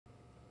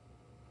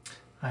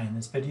Hi, in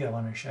this video I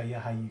want to show you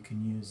how you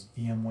can use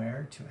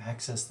VMware to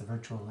access the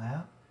virtual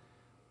lab.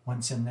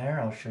 Once in there,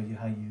 I'll show you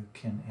how you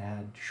can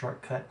add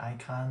shortcut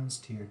icons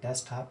to your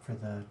desktop for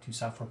the two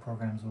software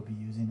programs we'll be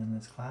using in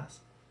this class.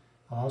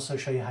 I'll also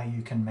show you how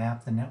you can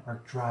map the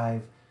network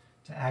drive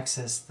to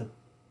access the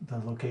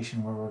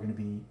location where we're going to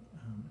be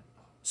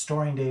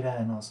storing data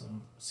and also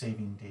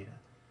saving data.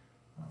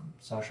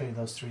 So I'll show you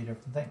those three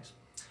different things.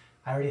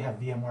 I already have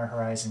VMware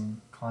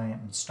Horizon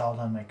Client installed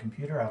on my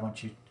computer. I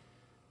want you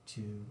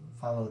to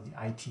follow the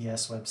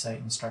ITS website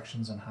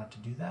instructions on how to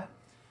do that.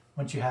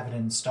 Once you have it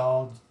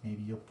installed,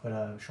 maybe you'll put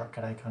a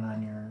shortcut icon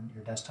on your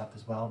desktop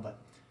as well, but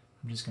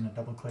I'm just going to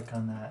double click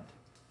on that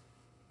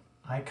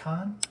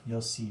icon.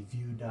 You'll see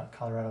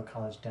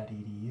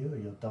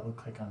view.coloradocollege.edu. You'll double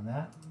click on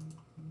that.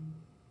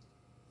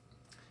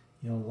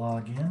 You'll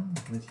log in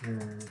with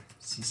your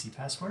CC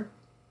password.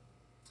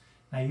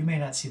 Now you may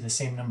not see the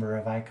same number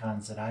of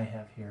icons that I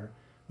have here.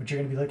 What you're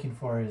going to be looking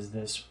for is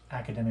this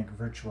Academic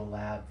Virtual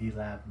Lab,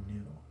 VLab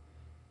New.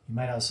 You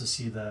might also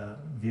see the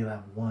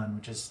VLab 1,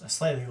 which is a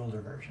slightly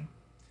older version.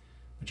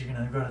 But you're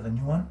going to go to the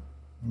new one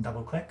and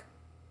double click.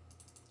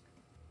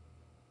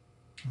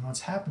 And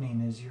what's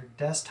happening is your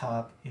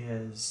desktop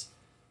is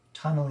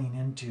tunneling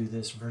into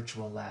this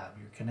virtual lab.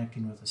 You're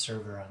connecting with a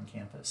server on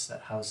campus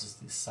that houses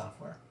this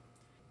software.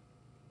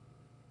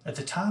 At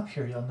the top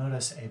here, you'll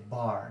notice a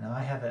bar. Now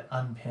I have it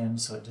unpinned,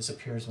 so it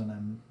disappears when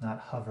I'm not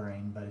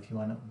hovering, but if you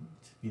want it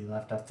to be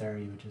left up there,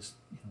 you would just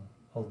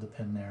hold the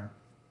pin there.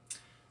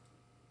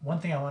 One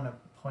thing I want to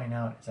point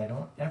out is I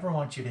don't ever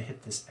want you to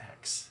hit this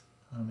X.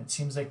 It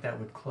seems like that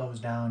would close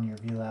down your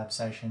VLab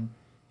session,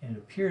 and it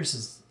appears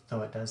as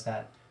though it does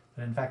that,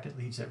 but in fact it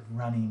leaves it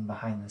running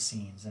behind the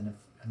scenes, and if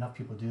enough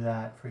people do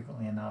that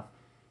frequently enough,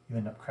 you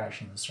end up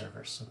crashing the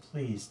server. So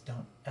please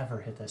don't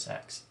ever hit this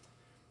X.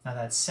 Now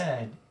that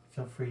said,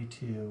 feel free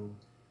to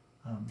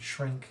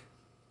shrink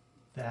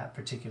that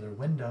particular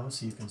window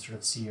so you can sort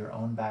of see your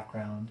own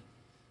background,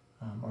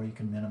 or you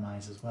can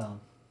minimize as well.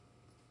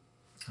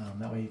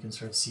 That way you can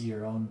sort of see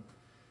your own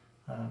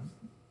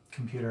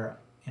computer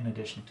in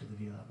addition to the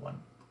VLab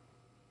 1.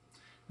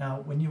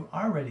 Now when you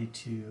are ready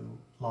to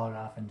log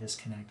off and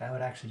disconnect, I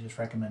would actually just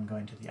recommend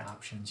going to the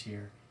options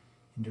here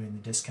and doing the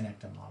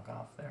disconnect and log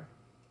off there.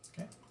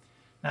 Okay.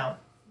 Now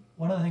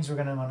one of the things we're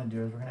going to want to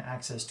do is we're going to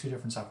access two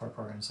different software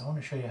programs. So I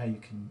want to show you how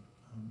you can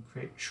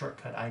create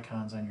shortcut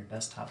icons on your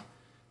desktop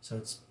so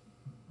it's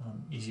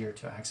easier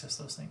to access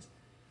those things.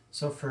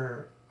 So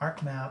for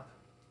ArcMap,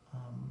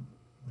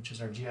 which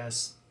is our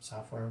GIS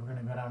software, we're going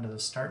to go down to the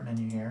Start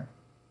menu here.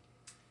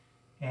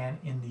 And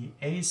in the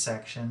A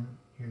section,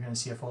 you're going to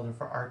see a folder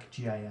for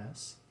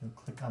ArcGIS. You'll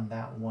click on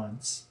that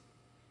once.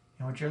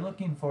 And what you're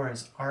looking for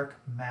is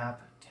ArcMap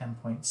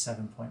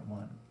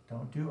 10.7.1.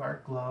 Don't do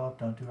ArcGlobe,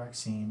 don't do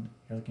ArcScene.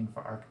 You're looking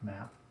for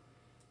ArcMap.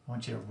 I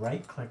want you to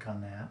right click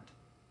on that,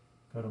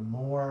 go to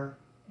More,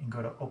 and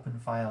go to Open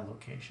File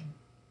Location.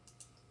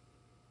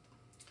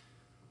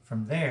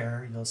 From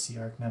there, you'll see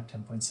ArcMap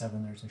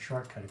 10.7, there's a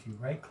shortcut. If you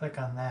right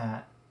click on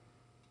that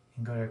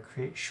and go to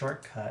Create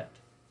Shortcut,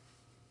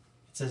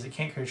 it says it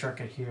can't create a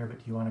shortcut here, but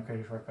do you want to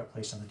create a shortcut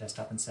placed on the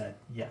desktop instead?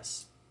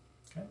 Yes.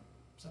 Okay,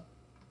 so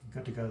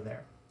good to go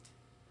there.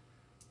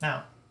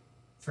 Now,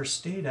 for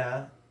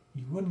Stata,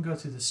 you wouldn't go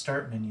through the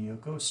Start menu. You'll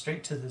go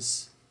straight to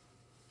this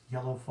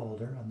yellow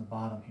folder on the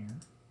bottom here,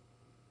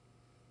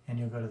 and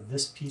you'll go to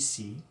this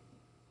PC.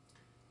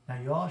 Now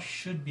you all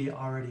should be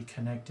already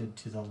connected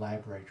to the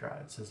library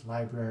drive. It says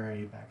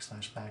library /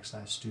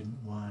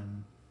 student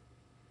 1.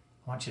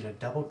 I want you to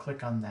double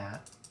click on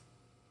that,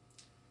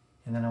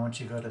 and then I want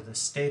you to go to the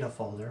Stata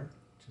folder,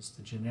 just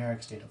the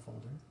generic Stata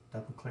folder.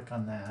 Double click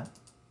on that,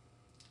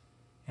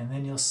 and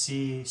then you'll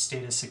see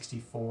Stata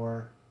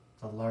 64,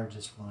 the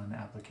largest one,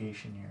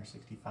 application here,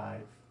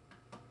 65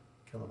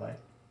 kilobyte.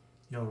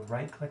 You'll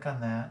right click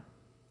on that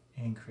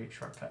and create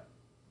shortcut.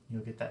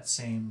 You'll get that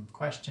same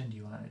question, do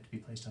you want it to be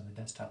placed on the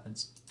desktop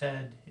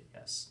instead? Hit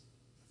yes.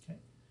 Okay.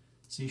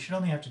 So you should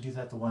only have to do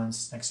that the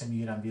once. Next time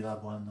you get on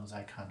VLab 1, those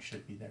icons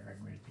should be there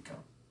and ready to go.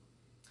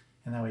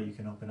 And that way you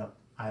can open up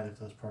either of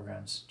those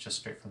programs just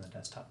straight from the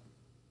desktop.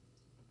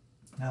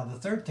 Now the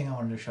third thing I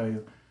wanted to show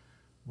you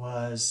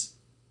was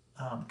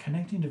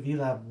connecting to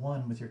VLab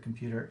 1 with your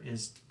computer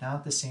is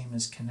not the same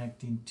as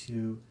connecting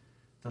to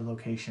the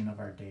location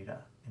of our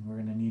data. And we're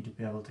going to need to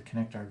be able to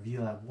connect our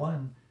VLab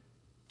 1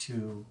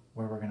 to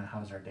where we're going to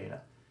house our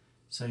data.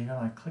 So you're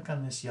going to click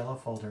on this yellow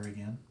folder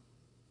again,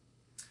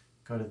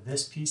 go to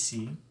this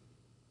PC,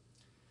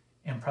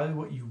 and probably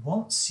what you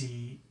won't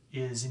see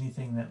is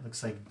anything that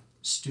looks like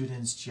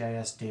Students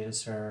GIS Data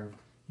Serve.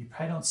 You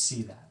probably don't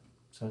see that.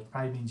 So it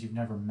probably means you've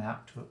never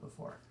mapped to it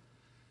before.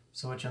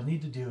 So what you'll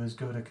need to do is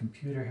go to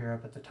Computer here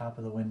up at the top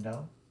of the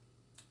window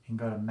and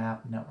go to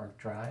Map Network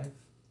Drive,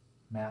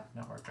 Map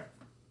Network Drive.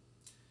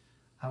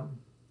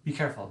 Be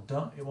careful,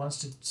 it wants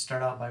to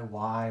start out by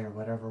Y or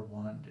whatever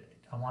one.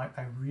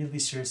 I really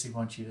seriously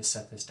want you to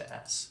set this to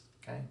S,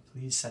 okay?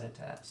 Please set it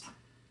to S.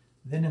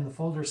 Then in the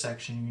folder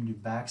section, you can do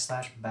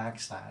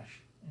 //,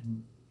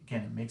 and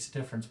again, it makes a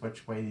difference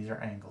which way these are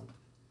angled.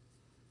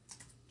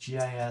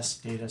 GIS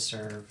data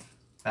serve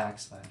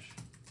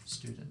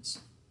 /students,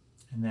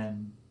 and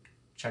then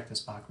check this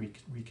box,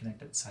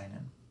 reconnect it, sign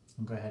in,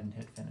 and go ahead and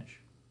hit finish.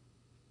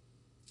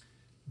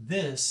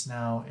 This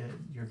now,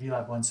 your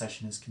VLab 1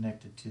 session is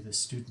connected to the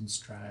students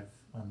drive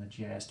on the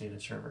GIS data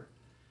server.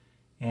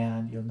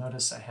 And you'll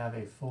notice I have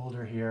a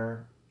folder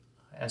here,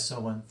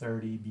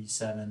 SO130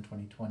 B7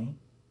 2020.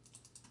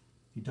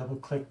 If you double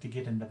click to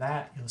get into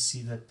that, you'll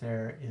see that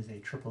there is a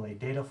AAA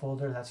data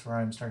folder. That's where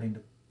I'm starting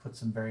to put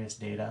some various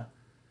data.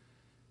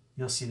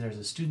 You'll see there's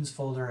a students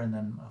folder and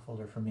then a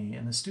folder for me.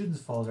 In the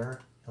students folder,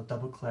 you'll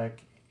double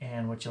click,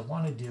 and what you'll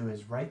want to do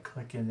is right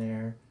click in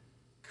there,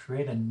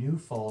 create a new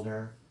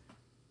folder,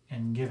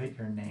 and give it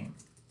your name.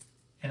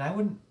 And I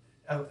wouldn't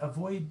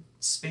avoid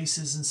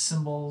spaces and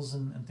symbols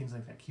and things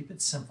like that. Keep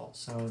it simple.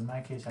 So in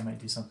my case, I might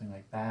do something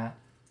like that.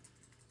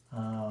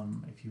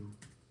 If you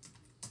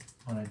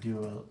want to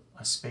do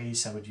a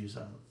space, I would use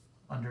a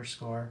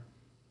underscore,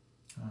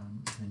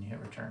 and then you hit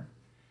return.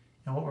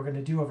 And what we're going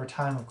to do over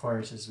time, of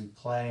course, as we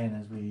play and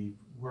as we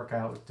work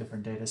out with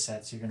different data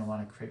sets, you're going to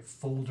want to create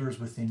folders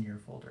within your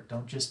folder.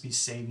 Don't just be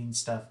saving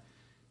stuff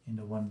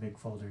into one big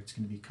folder. It's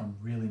going to become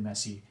really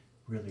messy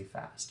really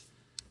fast.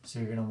 So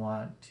you're going to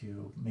want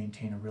to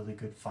maintain a really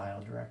good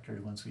file directory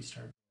once we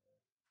start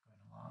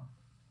going along.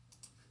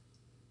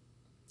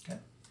 Okay,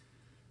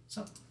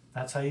 so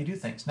that's how you do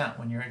things. Now,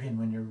 when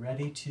you're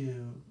ready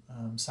to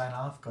sign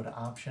off, go to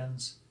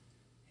Options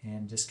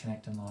and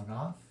disconnect and log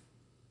off.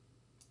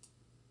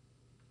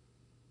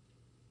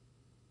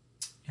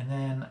 And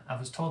then I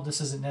was told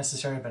this isn't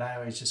necessary, but I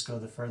always just go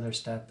the further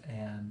step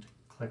and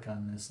click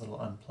on this little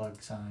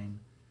unplug sign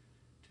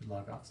to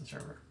log off the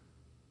server.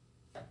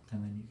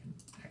 And then you can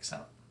X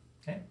out.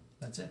 Okay,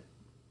 that's it.